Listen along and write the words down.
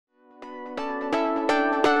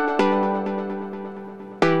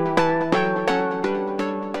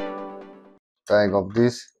take off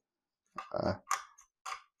this.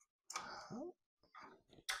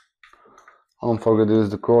 Don't forget to use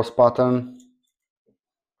the cross pattern.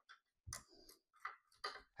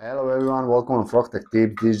 Hello everyone, welcome on Frog Tech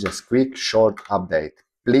Tips. This is just quick short update.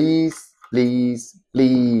 Please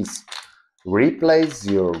replace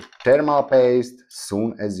your thermal paste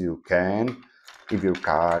soon as you can if your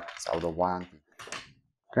card is out of warranty.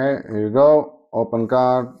 Okay, here you go. Open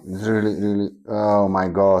card. It's really, oh my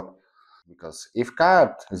god. Because if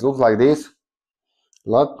card looks like this,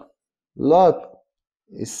 look,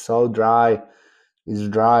 it's so dry. It's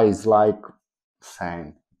dry. It's like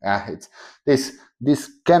sand. It's this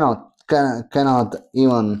cannot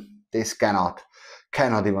even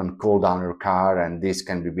cool down your car, and this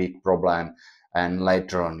can be big problem. And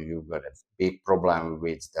later on, you got a big problem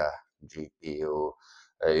with the GPU.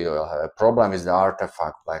 You'll have a problem with the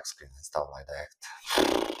artifact, black screen, and stuff like that.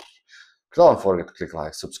 Don't forget to click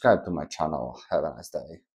like, subscribe to my channel. Have a nice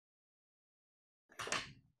day.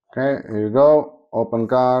 Okay, here you go. Open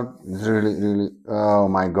card. It's really, oh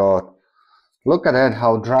my god. Look at that,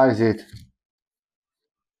 how dry is it?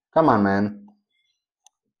 Come on, man.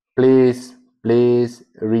 Please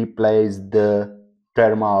replace the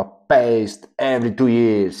thermal paste every 2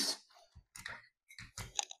 years.